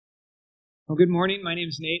Well, good morning. My name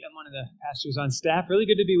is Nate. I'm one of the pastors on staff. Really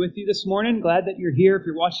good to be with you this morning. Glad that you're here. If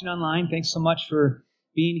you're watching online, thanks so much for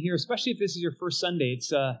being here, especially if this is your first Sunday. It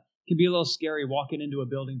can be a little scary walking into a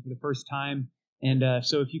building for the first time. And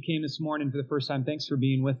so if you came this morning for the first time, thanks for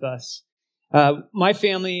being with us. My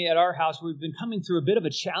family at our house, we've been coming through a bit of a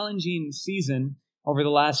challenging season over the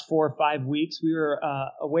last 4 or 5 weeks. We were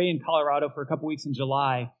away in Colorado for a couple weeks in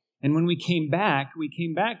July. And when we came back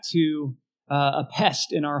to a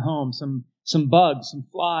pest in our home, some bugs, some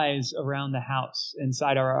flies around the house,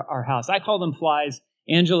 inside our house. I call them flies.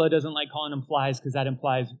 Angela doesn't like calling them flies because that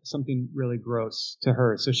implies something really gross to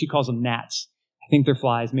her. So she calls them gnats. I think they're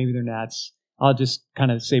flies. Maybe they're gnats. I'll just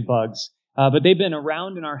kind of say bugs. But they've been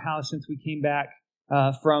around in our house since we came back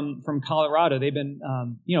from Colorado. They've been,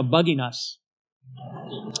 bugging us.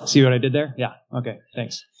 See what I did there? Yeah. Okay.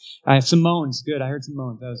 Thanks. I have some moans. Good. I heard some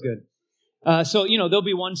moans. That was good. So there'll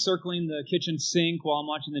be one circling the kitchen sink while I'm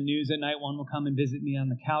watching the news at night. One will come and visit me on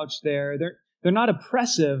the couch there. They're not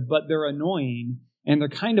oppressive, but they're annoying, and they're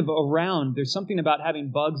kind of around. There's something about having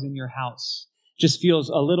bugs in your house. Just feels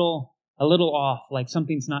a little off, like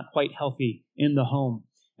something's not quite healthy in the home.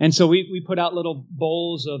 And so we put out little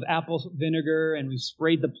bowls of apple vinegar, and we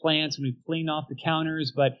sprayed the plants, and we cleaned off the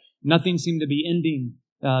counters, but nothing seemed to be ending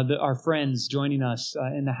our friends joining us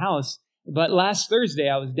in the house. But last Thursday,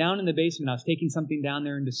 I was down in the basement. I was taking something down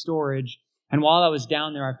there into storage. And while I was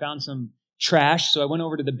down there, I found some trash. So I went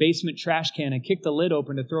over to the basement trash can and kicked the lid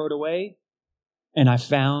open to throw it away. And I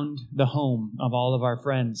found the home of all of our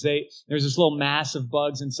friends. There's this little mass of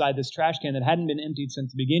bugs inside this trash can that hadn't been emptied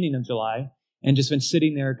since the beginning of July and just been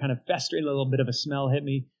sitting there kind of festering. A little bit of a smell hit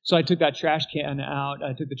me. So I took that trash can out.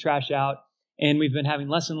 I took the trash out. And we've been having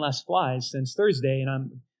less and less flies since Thursday.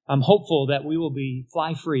 And I'm hopeful that we will be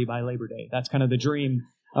fly-free by Labor Day. That's kind of the dream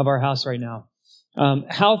of our house right now.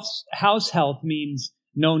 House health means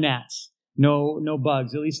no gnats, no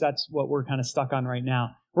bugs. At least that's what we're kind of stuck on right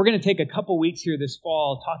now. We're going to take a couple weeks here this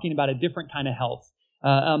fall talking about a different kind of health,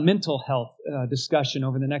 a mental health discussion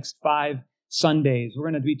over the next 5 Sundays. We're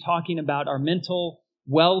going to be talking about our mental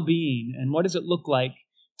well-being and what does it look like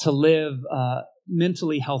to live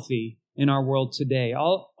mentally healthy in our world today.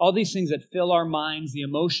 All these things that fill our minds, the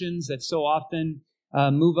emotions that so often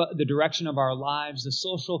move the direction of our lives, the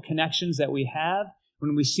social connections that we have.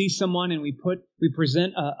 When we see someone and we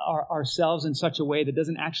present ourselves in such a way that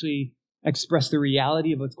doesn't actually express the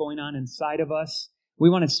reality of what's going on inside of us, we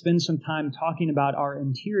want to spend some time talking about our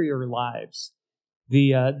interior lives,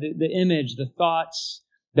 the image, the thoughts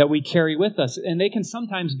that we carry with us. And they can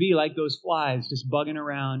sometimes be like those flies just bugging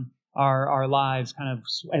around our lives, kind of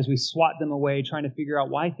as we swat them away, trying to figure out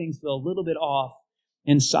why things feel a little bit off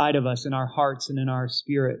inside of us, in our hearts and in our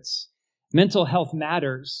spirits. Mental health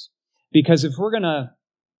matters because if we're going to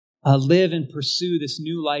live and pursue this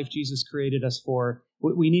new life Jesus created us for,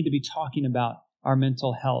 we need to be talking about our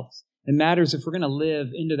mental health. It matters if we're going to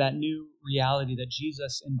live into that new reality that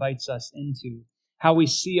Jesus invites us into. How we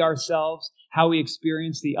see ourselves, how we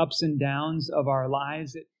experience the ups and downs of our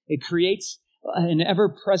lives. It creates an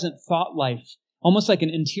ever-present thought life, almost like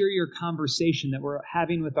an interior conversation that we're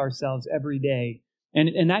having with ourselves every day.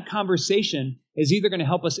 And that conversation is either going to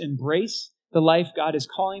help us embrace the life God is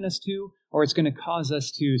calling us to, or it's going to cause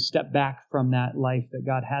us to step back from that life that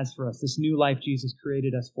God has for us, this new life Jesus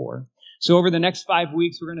created us for. So over the next 5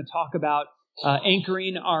 weeks, we're going to talk about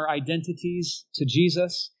anchoring our identities to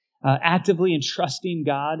Jesus, actively entrusting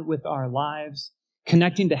God with our lives,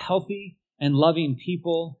 connecting to healthy and loving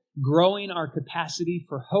people, growing our capacity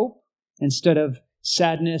for hope instead of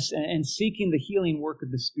sadness, and seeking the healing work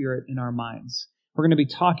of the Spirit in our minds. We're going to be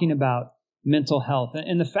talking about mental health.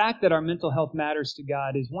 And the fact that our mental health matters to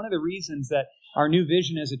God is one of the reasons that our new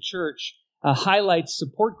vision as a church highlights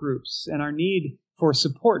support groups and our need for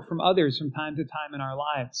support from others from time to time in our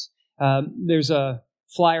lives. There's a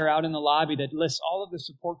flyer out in the lobby that lists all of the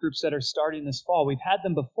support groups that are starting this fall. We've had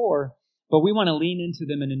them before, but we want to lean into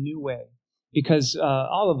them in a new way. Because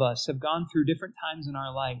all of us have gone through different times in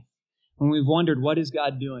our life when we've wondered, what is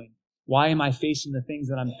God doing? Why am I facing the things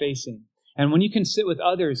that I'm facing? And when you can sit with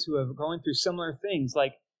others who have gone through similar things,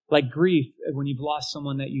 like grief when you've lost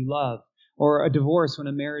someone that you love, or a divorce when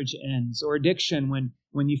a marriage ends, or addiction when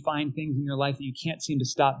you find things in your life that you can't seem to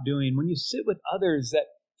stop doing, when you sit with others that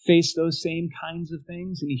face those same kinds of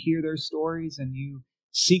things and you hear their stories and you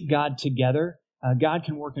seek God together, God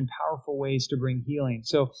can work in powerful ways to bring healing.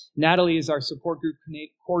 So Natalie is our support group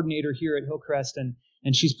coordinator here at Hillcrest, and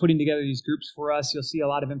she's putting together these groups for us. You'll see a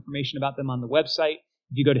lot of information about them on the website.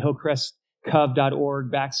 If you go to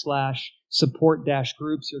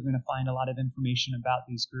hillcrestcov.org/support-groups, you're going to find a lot of information about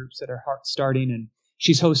these groups that are starting, and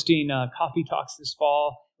she's hosting coffee talks this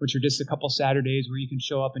fall, which are just a couple Saturdays where you can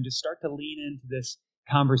show up and just start to lean into this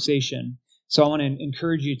conversation. So I want to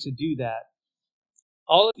encourage you to do that.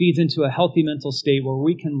 All of it feeds into a healthy mental state where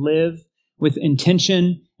we can live with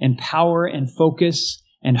intention and power and focus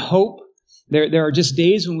and hope. There are just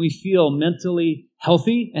days when we feel mentally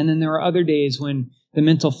healthy, and then there are other days when the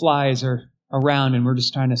mental flies are around and we're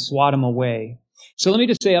just trying to swat them away. So let me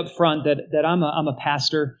just say up front that I'm a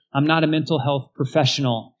pastor. I'm not a mental health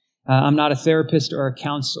professional. I'm not a therapist or a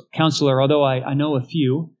counselor, although I know a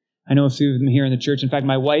few. I know a few of them here in the church. In fact,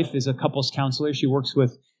 my wife is a couples counselor. She works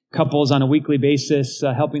with couples on a weekly basis,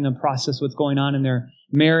 helping them process what's going on in their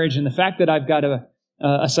marriage. And the fact that I've got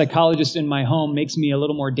a psychologist in my home makes me a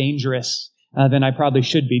little more dangerous than I probably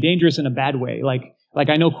should be. Dangerous in a bad way. Like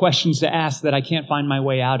I know questions to ask that I can't find my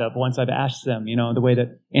way out of once I've asked them, the way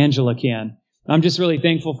that Angela can. I'm just really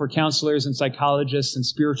thankful for counselors and psychologists and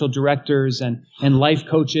spiritual directors and life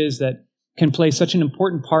coaches that can play such an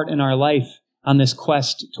important part in our life on this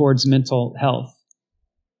quest towards mental health.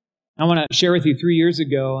 I want to share with you 3 years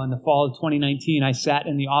ago, in the fall of 2019, I sat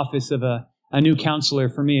in the office of a new counselor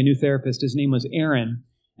for me, a new therapist. His name was Aaron,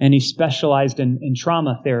 and he specialized in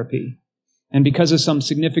trauma therapy. And because of some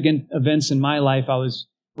significant events in my life, I was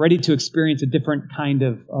ready to experience a different kind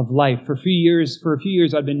of life. For a few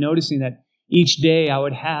years, I'd been noticing that each day I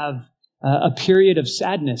would have a period of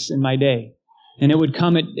sadness in my day. And it would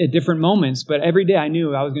come at different moments, but every day I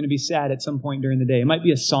knew I was going to be sad at some point during the day. It might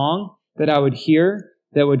be a song that I would hear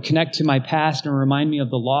that would connect to my past and remind me of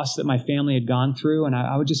the loss that my family had gone through, and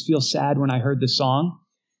I would just feel sad when I heard the song.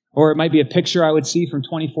 Or it might be a picture I would see from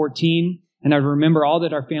 2014, and I'd remember all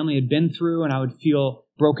that our family had been through, and I would feel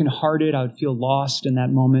brokenhearted. I would feel lost in that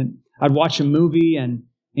moment. I'd watch a movie, and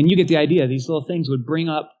you get the idea. These little things would bring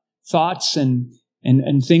up thoughts and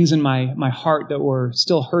things in my heart that were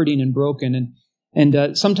still hurting and broken.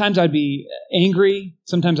 And sometimes I'd be angry.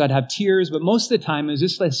 Sometimes I'd have tears. But most of the time, it was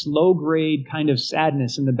just this low-grade kind of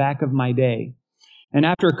sadness in the back of my day. And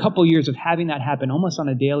after a couple years of having that happen almost on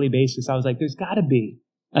a daily basis, I was like, there's got to be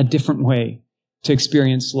a different way to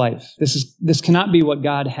experience life. This cannot be what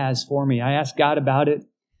God has for me. I asked God about it.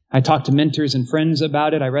 I talked to mentors and friends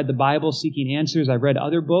about it. I read the Bible seeking answers. I read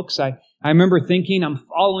other books. I remember thinking, I'm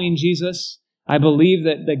following Jesus. I believe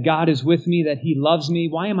that God is with me, that He loves me.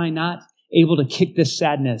 Why am I not able to kick this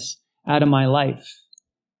sadness out of my life?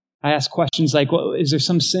 I ask questions like, well, is there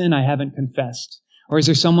some sin I haven't confessed? Or is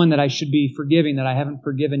there someone that I should be forgiving that I haven't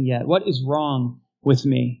forgiven yet? What is wrong with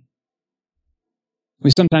me?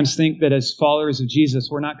 We sometimes think that as followers of Jesus,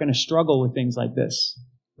 we're not going to struggle with things like this,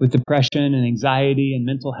 with depression and anxiety and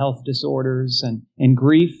mental health disorders and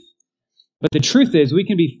grief. But the truth is, we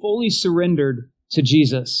can be fully surrendered to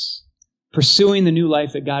Jesus, pursuing the new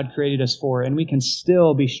life that God created us for, and we can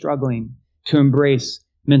still be struggling to embrace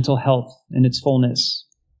mental health in its fullness.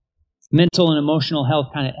 Mental and emotional health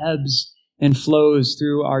kind of ebbs and flows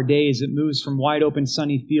through our days. It moves from wide open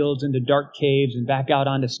sunny fields into dark caves and back out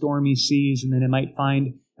onto stormy seas, and then it might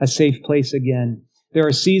find a safe place again. There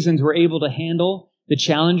are seasons we're able to handle the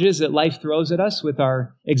challenges that life throws at us with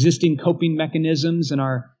our existing coping mechanisms and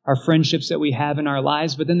our friendships that we have in our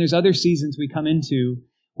lives, but then there's other seasons we come into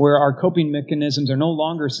where our coping mechanisms are no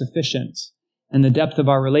longer sufficient, and the depth of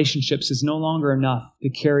our relationships is no longer enough to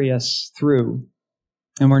carry us through.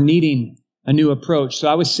 And we're needing a new approach. So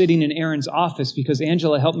I was sitting in Aaron's office because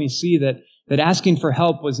Angela helped me see that asking for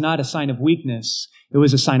help was not a sign of weakness. It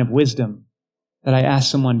was a sign of wisdom, that I asked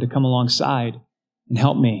someone to come alongside and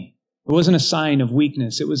help me. It wasn't a sign of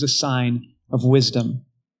weakness. It was a sign of wisdom.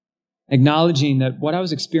 Acknowledging that what I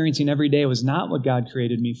was experiencing every day was not what God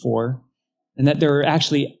created me for, and that there were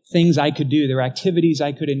actually things I could do, there were activities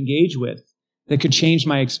I could engage with that could change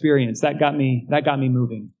my experience. That got me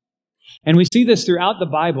moving. And we see this throughout the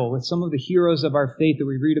Bible with some of the heroes of our faith that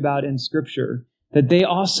we read about in Scripture, that they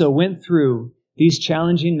also went through these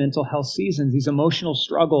challenging mental health seasons, these emotional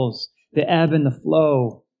struggles, the ebb and the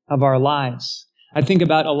flow of our lives. I think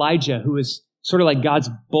about Elijah, who was sort of like God's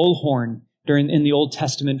bullhorn in the Old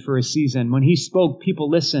Testament for a season. When he spoke, people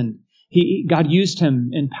listened. God used him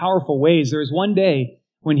in powerful ways. There was one day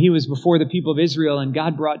when he was before the people of Israel and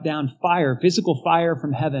God brought down fire, physical fire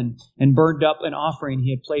from heaven, and burned up an offering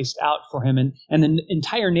he had placed out for him. And the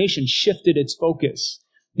entire nation shifted its focus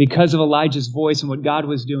because of Elijah's voice and what God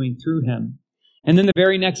was doing through him. And then the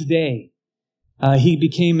very next day, he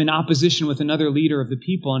became in opposition with another leader of the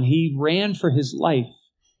people, and he ran for his life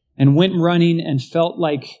and went running and felt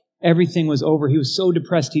like everything was over. He was so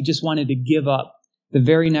depressed, he just wanted to give up the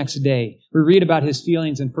very next day. We read about his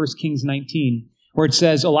feelings in 1 Kings 19, where it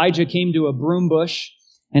says, Elijah came to a broom bush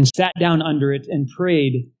and sat down under it and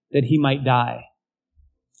prayed that he might die.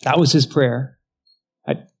 That was his prayer.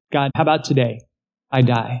 God, how about today? I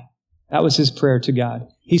die. That was his prayer to God.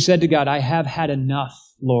 He said to God, I have had enough,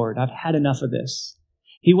 Lord. I've had enough of this.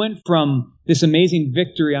 He went from this amazing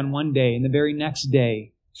victory on one day and the very next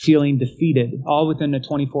day feeling defeated, all within a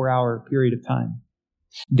 24-hour period of time.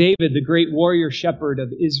 David, the great warrior shepherd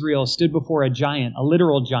of Israel, stood before a giant, a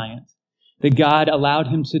literal giant, that God allowed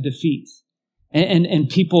him to defeat. And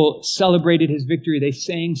people celebrated his victory. They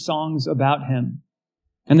sang songs about him.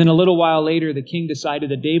 And then a little while later, the king decided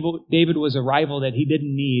that David was a rival that he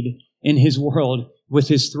didn't need in his world with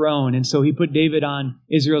his throne. And so he put David on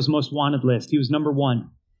Israel's most wanted list. He was number one.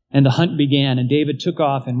 And the hunt began, and David took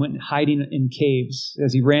off and went hiding in caves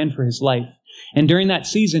as he ran for his life. And during that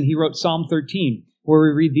season, he wrote Psalm 13, where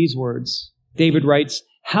we read these words. David writes,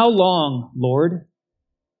 "How long, Lord,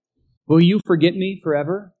 will you forget me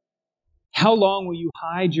forever? How long will you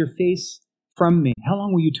hide your face from me? How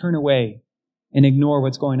long will you turn away and ignore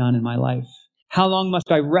what's going on in my life? How long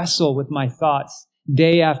must I wrestle with my thoughts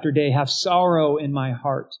day after day, have sorrow in my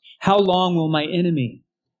heart? How long will my enemy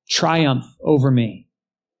triumph over me?"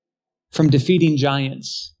 From defeating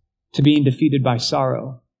giants to being defeated by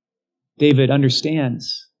sorrow, David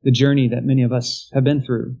understands the journey that many of us have been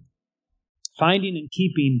through. Finding and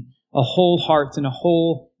keeping a whole heart and a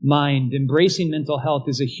whole mind, embracing mental health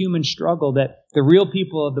is a human struggle that the real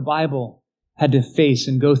people of the Bible had to face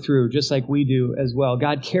and go through, just like we do as well.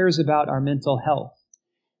 God cares about our mental health.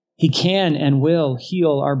 He can and will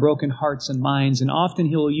heal our broken hearts and minds, and often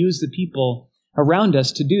He will use the people around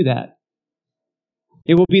us to do that.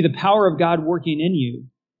 It will be the power of God working in you,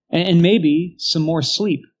 and maybe some more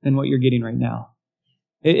sleep than what you're getting right now.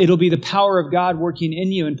 It'll be the power of God working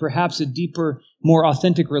in you, and perhaps a deeper, more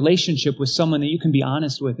authentic relationship with someone that you can be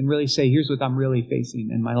honest with and really say, here's what I'm really facing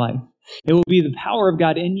in my life. It will be the power of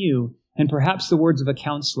God in you, and perhaps the words of a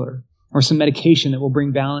counselor or some medication that will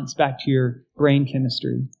bring balance back to your brain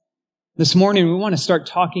chemistry. This morning, we want to start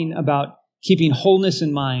talking about keeping wholeness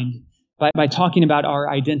in mind by talking about our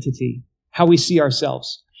identity, how we see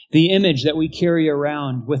ourselves, the image that we carry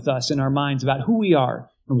around with us in our minds about who we are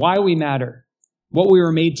and why we matter, what we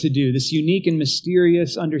were made to do, this unique and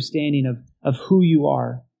mysterious understanding of who you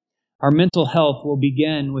are. Our mental health will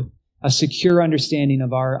begin with a secure understanding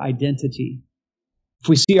of our identity. If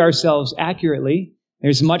we see ourselves accurately,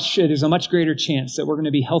 there's a much greater chance that we're going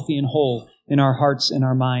to be healthy and whole in our hearts and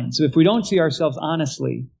our minds. So if we don't see ourselves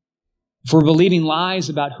honestly, if we're believing lies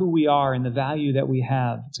about who we are and the value that we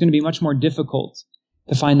have, it's going to be much more difficult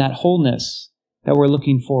to find that wholeness that we're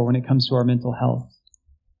looking for when it comes to our mental health.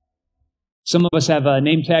 Some of us have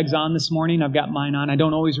name tags on this morning. I've got mine on. I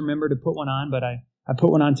don't always remember to put one on, but I put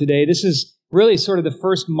one on today. This is really sort of the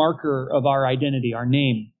first marker of our identity, our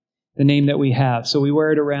name, the name that we have. So we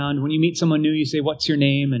wear it around. When you meet someone new, you say, "What's your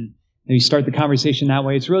name?" And you start the conversation that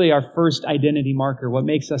way. It's really our first identity marker, what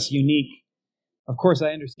makes us unique. Of course, I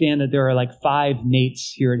understand that there are like 5 Nates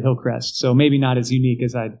here at Hillcrest, so maybe not as unique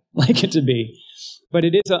as I'd like it to be. But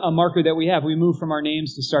it is a marker that we have. We move from our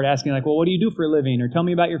names to start asking like, well, what do you do for a living? Or tell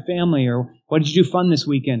me about your family. Or what did you do fun this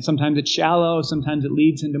weekend? Sometimes it's shallow. Sometimes it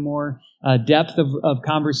leads into more depth of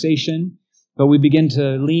conversation. But we begin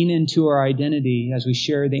to lean into our identity as we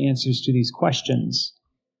share the answers to these questions.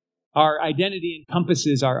 Our identity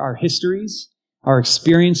encompasses our histories, our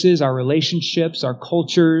experiences, our relationships, our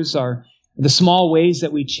cultures, the small ways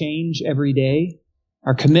that we change every day,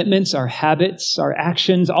 our commitments, our habits, our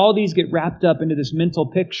actions. All these get wrapped up into this mental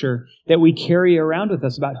picture that we carry around with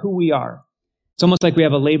us about who we are. It's almost like we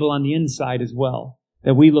have a label on the inside as well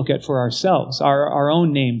that we look at for ourselves, our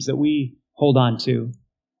own names that we hold on to.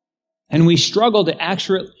 And we struggle to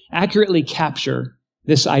accurately capture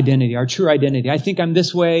this identity, our true identity. I think I'm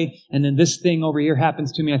this way, and then this thing over here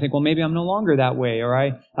happens to me. I think, well, maybe I'm no longer that way. Or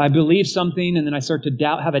I believe something, and then I start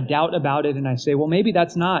to have a doubt about it, and I say, well, maybe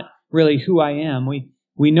that's not really who I am.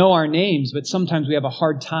 We know our names, but sometimes we have a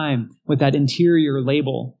hard time with that interior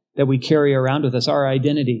label that we carry around with us, our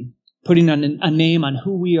identity, putting on a name on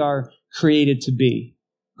who we are created to be,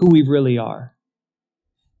 who we really are.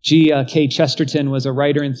 G.K. Chesterton was a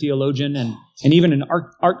writer and theologian and even an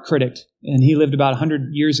art critic, and he lived about 100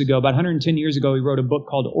 years ago. About 110 years ago, he wrote a book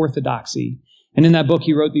called Orthodoxy. And in that book,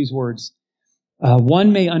 he wrote these words,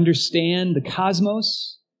 "One may understand the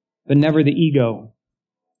cosmos, but never the ego.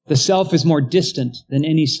 The self is more distant than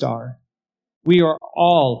any star. We are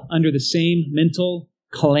all under the same mental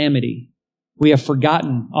calamity. We have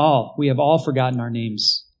all forgotten our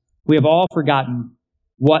names. We have all forgotten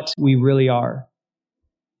what we really are."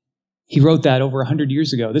 He wrote that over 100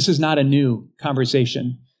 years ago. This is not a new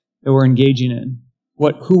conversation that we're engaging in.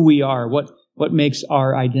 Who we are, what makes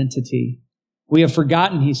our identity. We have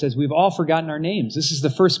forgotten, he says, we've all forgotten our names. This is the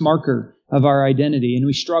first marker of our identity, and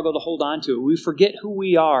we struggle to hold on to it. We forget who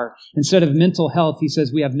we are. Instead of mental health, he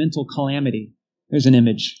says we have mental calamity. There's an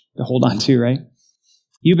image to hold on to, right?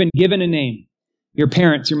 You've been given a name. Your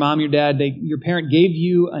parents, your mom, your dad, your parent gave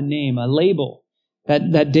you a name, a label,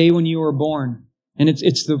 that day when you were born. And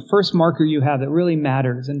it's the first marker you have that really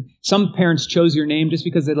matters. And some parents chose your name just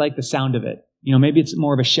because they like the sound of it. Maybe it's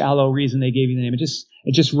more of a shallow reason they gave you the name.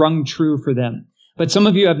 It just rung true for them. But some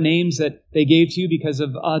of you have names that they gave to you because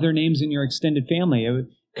of other names in your extended family. It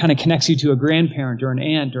kind of connects you to a grandparent or an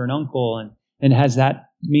aunt or an uncle and has that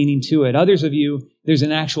meaning to it. Others of you, there's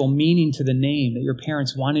an actual meaning to the name that your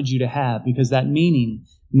parents wanted you to have because that meaning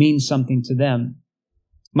means something to them.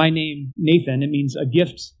 My name, Nathan, it means a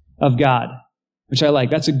gift of God, which I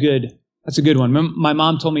like. That's a good one. My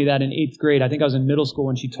mom told me that in 8th grade. I think I was in middle school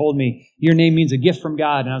when she told me, your name means a gift from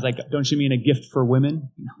God. And I was like, don't you mean a gift for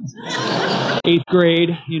women? 8th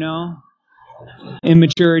grade,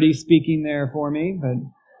 immaturity speaking there for me, but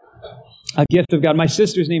a gift of God. My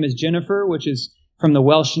sister's name is Jennifer, which is from the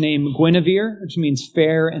Welsh name Guinevere, which means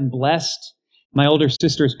fair and blessed. My older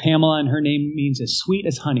sister is Pamela, and her name means as sweet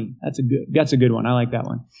as honey. That's a good one. I like that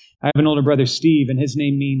one. I have an older brother, Steve, and his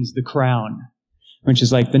name means the crown, which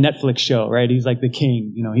is like the Netflix show, right? He's like the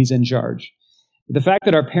king, he's in charge. The fact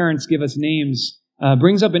that our parents give us names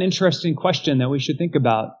brings up an interesting question that we should think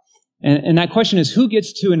about. And that question is, who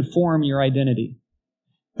gets to inform your identity?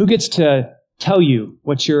 Who gets to tell you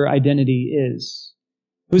what your identity is?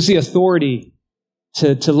 Who's the authority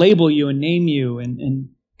to label you and name you and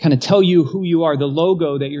kind of tell you who you are, the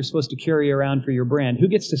logo that you're supposed to carry around for your brand? Who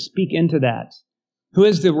gets to speak into that? Who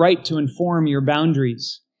has the right to inform your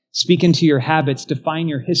boundaries, speak into your habits, define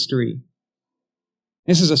your history?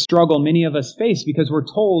 This is a struggle many of us face because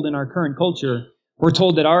we're told in our current culture, we're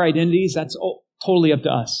told that our identities, that's totally up to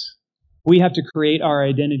us. We have to create our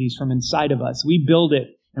identities from inside of us. We build it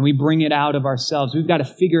and we bring it out of ourselves. We've got to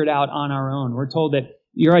figure it out on our own. We're told that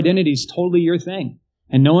your identity is totally your thing.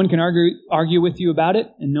 And no one can argue with you about it,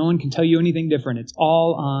 and no one can tell you anything different. It's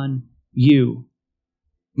all on you.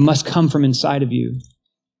 It must come from inside of you.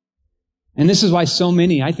 And this is why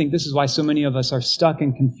I think this is why so many of us are stuck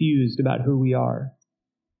and confused about who we are.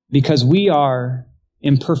 Because we are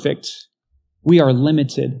imperfect. We are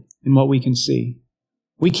limited in what we can see.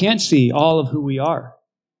 We can't see all of who we are.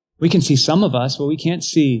 We can see some of us, but we can't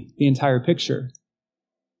see the entire picture.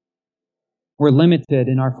 We're limited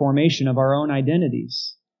in our formation of our own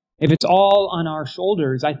identities. If it's all on our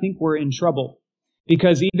shoulders, I think we're in trouble.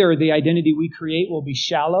 Because either the identity we create will be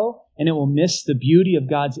shallow and it will miss the beauty of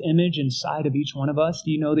God's image inside of each one of us.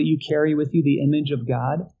 Do you know that you carry with you the image of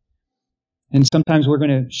God? And sometimes we're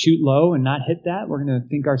going to shoot low and not hit that. We're going to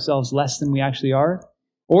think ourselves less than we actually are.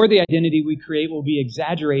 Or the identity we create will be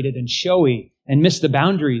exaggerated and showy and miss the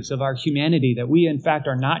boundaries of our humanity, that we in fact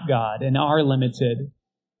are not God and are limited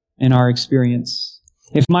in our experience.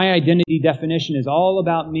 If my identity definition is all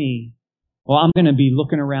about me, well, I'm going to be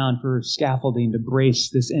looking around for scaffolding to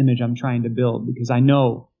brace this image I'm trying to build because I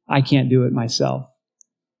know I can't do it myself.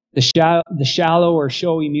 The shallow or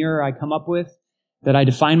showy mirror I come up with, that I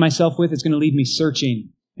define myself with, is going to leave me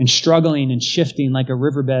searching and struggling and shifting like a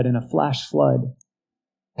riverbed in a flash flood.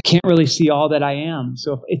 I can't really see all that I am.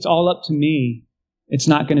 So if it's all up to me, it's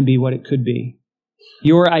not going to be what it could be.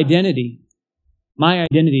 Your identity, my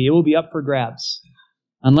identity, it will be up for grabs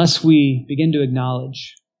unless we begin to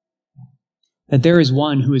acknowledge that there is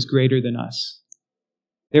one who is greater than us.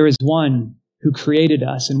 There is one who created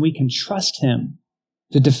us, and we can trust him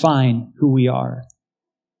to define who we are.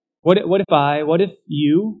 What if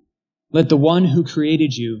you let the one who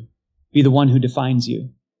created you be the one who defines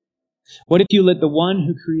you? What if you let the one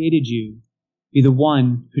who created you be the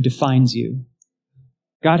one who defines you?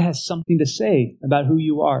 God has something to say about who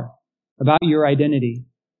you are, about your identity.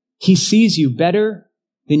 He sees you better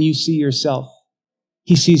than you see yourself.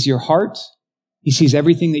 He sees your heart. He sees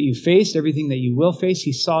everything that you faced, everything that you will face.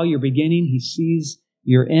 He saw your beginning. He sees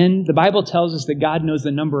your end. The Bible tells us that God knows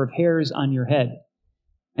the number of hairs on your head.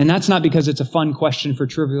 And that's not because it's a fun question for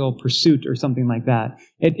Trivial Pursuit or something like that.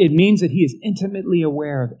 It means that he is intimately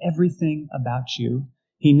aware of everything about you.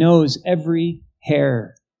 He knows every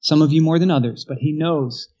hair, some of you more than others, but he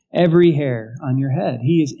knows every hair on your head.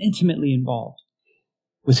 He is intimately involved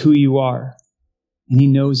with who you are, and he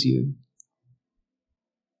knows you.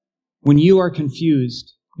 When you are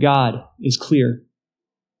confused, God is clear.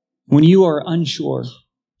 When you are unsure,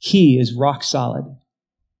 he is rock solid.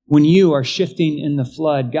 When you are shifting in the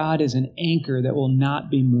flood, God is an anchor that will not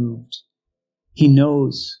be moved. He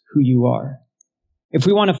knows who you are. If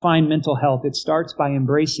we want to find mental health, it starts by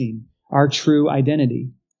embracing our true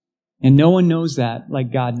identity. And no one knows that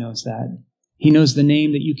like God knows that. He knows the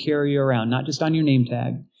name that you carry around, not just on your name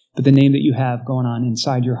tag, but the name that you have going on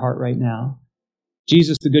inside your heart right now.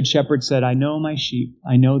 Jesus, the Good Shepherd, said, I know my sheep,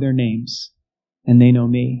 I know their names, and they know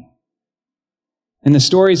me. In the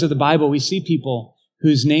stories of the Bible, we see people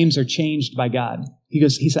whose names are changed by God.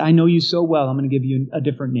 He said, I know you so well, I'm going to give you a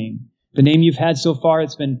different name. The name you've had so far,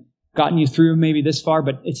 it's been gotten you through maybe this far,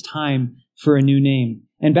 but it's time for a new name.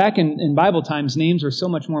 And back in Bible times, names were so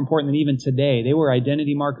much more important than even today. They were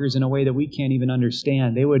identity markers in a way that we can't even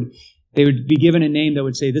understand. They would be given a name that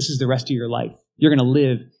would say, this is the rest of your life. You're going to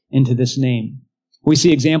live into this name. We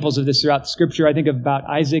see examples of this throughout Scripture. I think about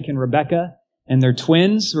Isaac and Rebekah and their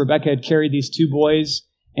twins. Rebekah had carried these two boys,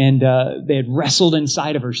 and they had wrestled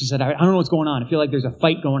inside of her. She said, I don't know what's going on. I feel like there's a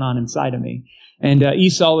fight going on inside of me. And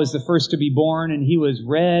Esau was the first to be born, and he was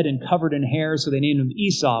red and covered in hair, so they named him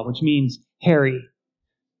Esau, which means hairy.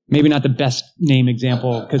 Maybe not the best name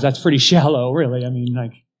example, because that's pretty shallow, really. I mean,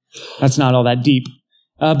 that's not all that deep.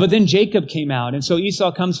 But then Jacob came out, and so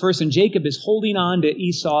Esau comes first, and Jacob is holding on to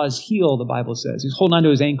Esau's heel, the Bible says. He's holding on to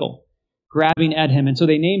his ankle, grabbing at him. And so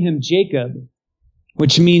they name him Jacob,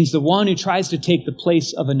 which means the one who tries to take the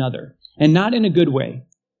place of another, and not in a good way.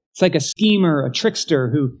 It's like a schemer, a trickster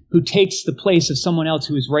who takes the place of someone else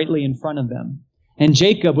who is rightly in front of them. And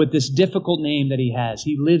Jacob, with this difficult name that he has,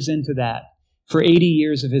 he lives into that for 80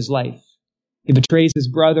 years of his life. He betrays his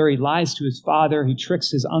brother, he lies to his father, he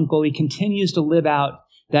tricks his uncle, he continues to live out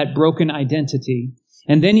that broken identity.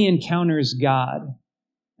 And then he encounters God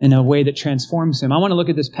in a way that transforms him. I want to look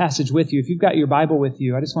at this passage with you. If you've got your Bible with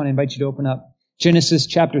you, I just want to invite you to open up Genesis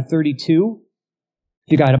chapter 32.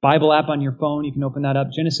 If you got a Bible app on your phone, you can open that up.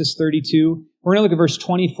 Genesis 32. We're going to look at verse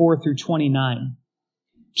 24 through 29.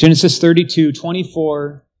 Genesis 32,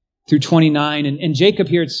 24 through 29. And Jacob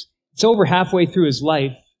here, it's over halfway through his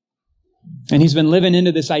life. And he's been living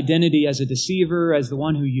into this identity as a deceiver, as the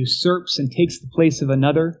one who usurps and takes the place of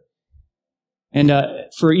another. And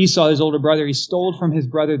for Esau, his older brother, he stole from his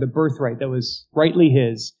brother the birthright that was rightly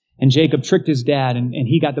his. And Jacob tricked his dad, and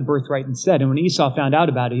he got the birthright instead. And when Esau found out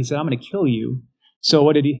about it, he said, I'm going to kill you. So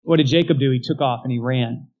what did Jacob do? He took off and he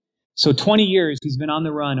ran. So 20 years he's been on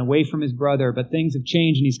the run away from his brother, but things have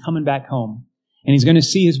changed and he's coming back home. And he's going to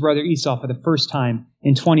see his brother Esau for the first time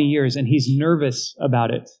in 20 years, and he's nervous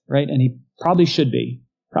about it, right? And he probably should be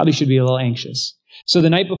a little anxious. So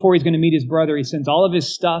the night before he's going to meet his brother, he sends all of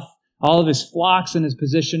his stuff, all of his flocks and his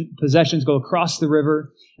possessions go across the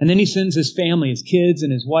river. And then he sends his family, his kids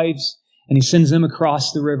and his wives, and he sends them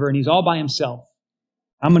across the river, and he's all by himself.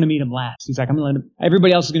 I'm going to meet him last. He's like,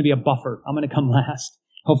 everybody else is going to be a buffer. I'm going to come last.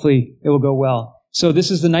 Hopefully it will go well. So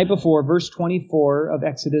this is the night before, verse 24 of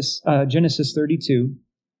Genesis 32.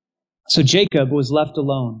 So Jacob was left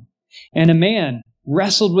alone, and a man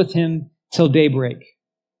wrestled with him till daybreak.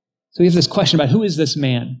 So he has this question about who is this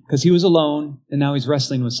man? Because he was alone, and now he's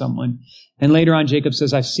wrestling with someone. And later on, Jacob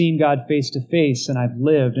says, I've seen God face to face, and I've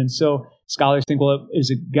lived. And so scholars think, well, is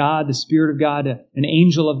it God, the Spirit of God, an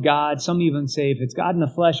angel of God? Some even say if it's God in the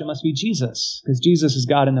flesh, it must be Jesus, because Jesus is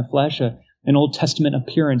God in the flesh, an Old Testament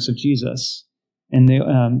appearance of Jesus, and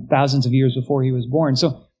thousands of years before he was born.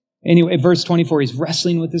 So anyway, verse 24, he's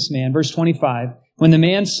wrestling with this man. Verse 25, when the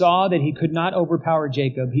man saw that he could not overpower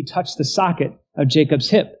Jacob, he touched the socket of Jacob's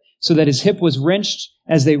hip, so that his hip was wrenched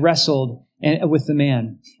as they wrestled with the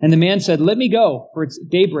man. And the man said, let me go, for it's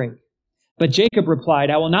daybreak. But Jacob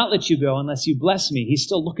replied, I will not let you go unless you bless me. He's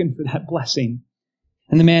still looking for that blessing.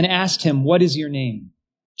 And the man asked him, what is your name?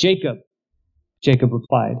 Jacob. Jacob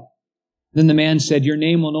replied. Then the man said, your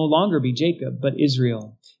name will no longer be Jacob, but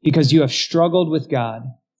Israel, because you have struggled with God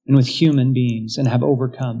and with human beings and have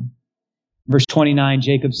overcome. Verse 29,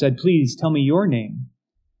 Jacob said, please tell me your name.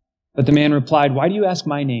 But the man replied, why do you ask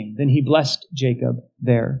my name? Then he blessed Jacob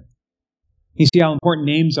there. You see how important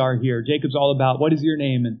names are here. Jacob's all about, what is your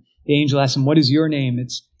name? And the angel asks him, what is your name?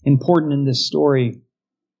 It's important in this story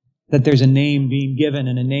that there's a name being given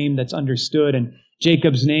and a name that's understood. And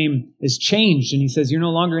Jacob's name is changed. And he says, you're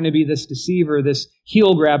no longer going to be this deceiver, this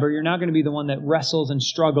heel grabber. You're not going to be the one that wrestles and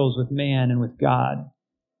struggles with man and with God.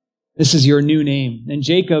 This is your new name. And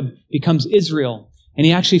Jacob becomes Israel. And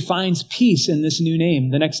he actually finds peace in this new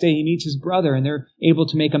name. The next day he meets his brother and they're able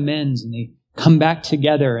to make amends and they come back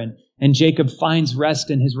together. And Jacob finds rest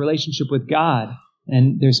in his relationship with God.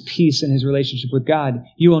 And there's peace in his relationship with God.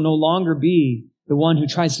 You will no longer be the one who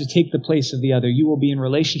tries to take the place of the other. You will be in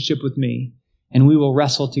relationship with me and we will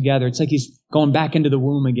wrestle together. It's like he's going back into the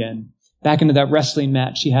womb again, back into that wrestling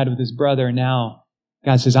match he had with his brother. And now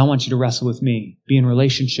God says, I want you to wrestle with me, be in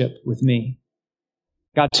relationship with me.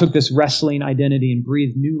 God took this wrestling identity and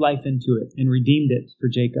breathed new life into it and redeemed it for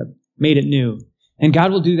Jacob, made it new. And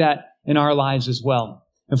God will do that in our lives as well.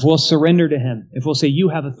 If we'll surrender to him, if we'll say, you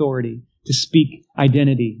have authority to speak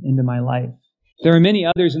identity into my life. There are many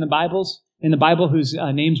others in the Bible whose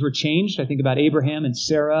names were changed. I think about Abraham and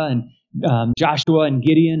Sarah and Joshua and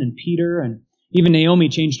Gideon and Peter, and even Naomi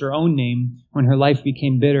changed her own name when her life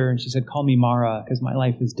became bitter, and she said, call me Mara, because my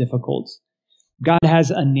life is difficult. God has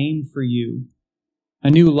a name for you, a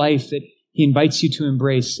new life that he invites you to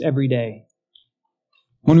embrace every day.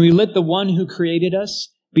 When we let the one who created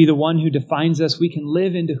us be the one who defines us, we can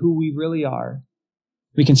live into who we really are.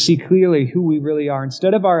 We can see clearly who we really are.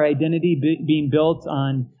 Instead of our identity being built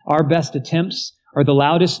on our best attempts or the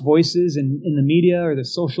loudest voices in the media or the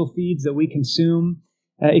social feeds that we consume,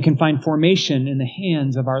 it can find formation in the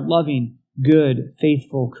hands of our loving, good,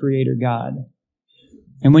 faithful Creator God.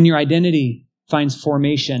 And when your identity finds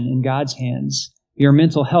formation in God's hands, your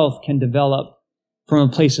mental health can develop from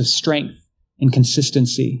a place of strength and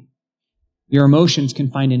consistency. Your emotions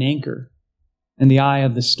can find an anchor in the eye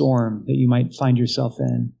of the storm that you might find yourself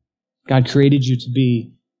in. God created you to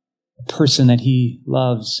be a person that he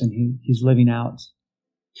loves and he's living out.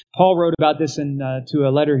 Paul wrote about this to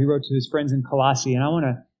a letter he wrote to his friends in Colossae, and I want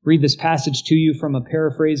to read this passage to you from a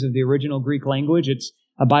paraphrase of the original Greek language. It's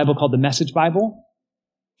a Bible called the Message Bible,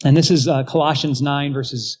 and this is Colossians 3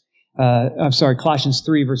 verses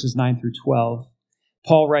 9 through 12.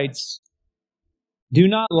 Paul writes, "Do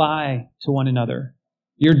not lie to one another.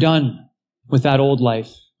 You're done with that old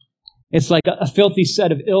life. It's like a filthy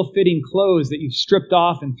set of ill-fitting clothes that you've stripped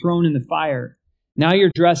off and thrown in the fire. Now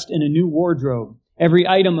you're dressed in a new wardrobe. Every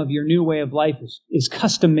item of your new way of life is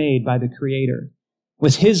custom made by the Creator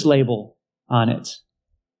with his label on it.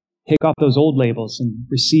 Take off those old labels and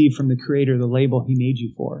receive from the Creator the label he made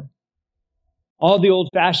you for. All the old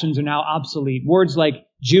fashions are now obsolete. Words like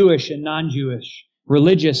Jewish and non-Jewish,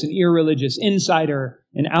 religious and irreligious, insider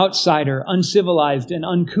and outsider, uncivilized and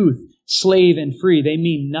uncouth, slave and free, they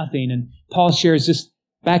mean nothing." And Paul shares this.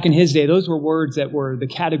 Back in his day, those were words that were the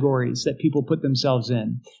categories that people put themselves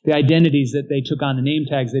in, the identities that they took on, the name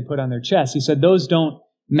tags they put on their chest. He said those don't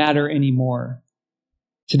matter anymore.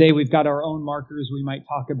 Today we've got our own markers we might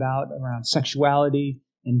talk about around sexuality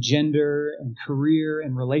and gender and career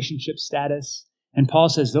and relationship status. And Paul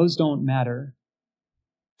says those don't matter.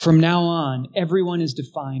 From now on, everyone is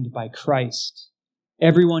defined by Christ.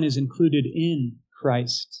 Everyone is included in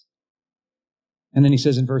Christ. And then he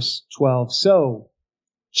says in verse 12, "So,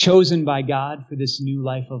 chosen by God for this new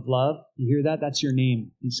life of love." You hear that? That's your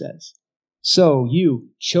name, he says. "So, you,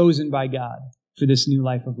 chosen by God for this new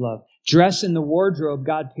life of love. Dress in the wardrobe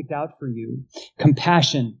God picked out for you.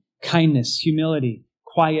 Compassion, kindness, humility,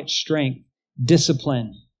 quiet strength,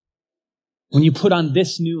 discipline." When you put on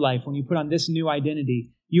this new life, when you put on this new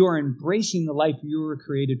identity, you are embracing the life you were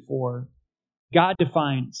created for. God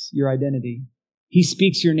defines your identity. He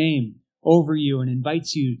speaks your name over you and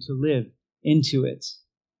invites you to live into it.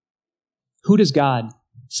 Who does God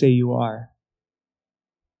say you are?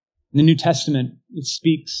 In the New Testament, it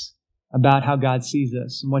speaks about how God sees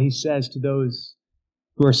us and what he says to those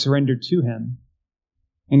who are surrendered to him.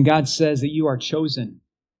 And God says that you are chosen.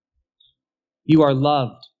 You are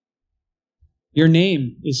loved. Your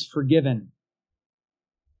name is forgiven.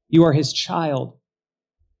 You are his child.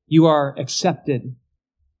 You are accepted.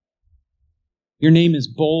 Your name is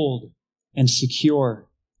bold and secure.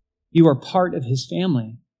 You are part of his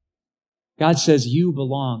family. God says you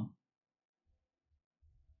belong.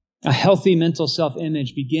 A healthy mental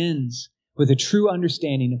self-image begins with a true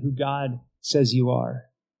understanding of who God says you are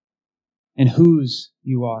and whose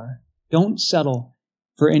you are. Don't settle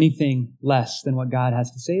for anything less than what God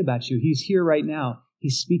has to say about you. He's here right now.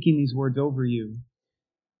 He's speaking these words over you.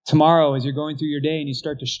 Tomorrow, as you're going through your day and you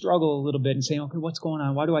start to struggle a little bit and say, okay, what's going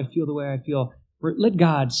on? Why do I feel the way I feel? Let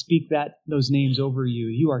God speak those names over you.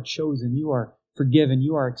 You are chosen. You are forgiven.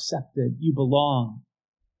 You are accepted. You belong.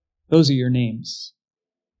 Those are your names.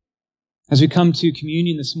 As we come to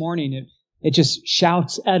communion this morning, it just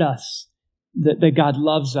shouts at us that God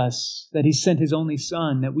loves us, that he sent his only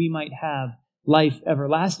Son, that we might have life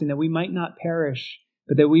everlasting, that we might not perish,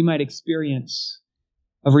 but that we might experience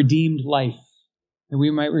a redeemed life, that we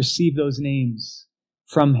might receive those names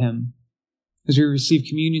from him. As we receive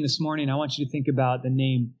communion this morning, I want you to think about the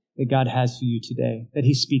name that God has for you today, that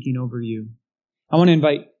he's speaking over you. I want to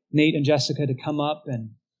invite Nate and Jessica to come up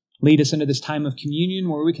and lead us into this time of communion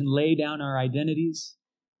where we can lay down our identities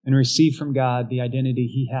and receive from God the identity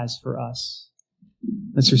he has for us.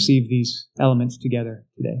 Let's receive these elements together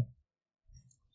today.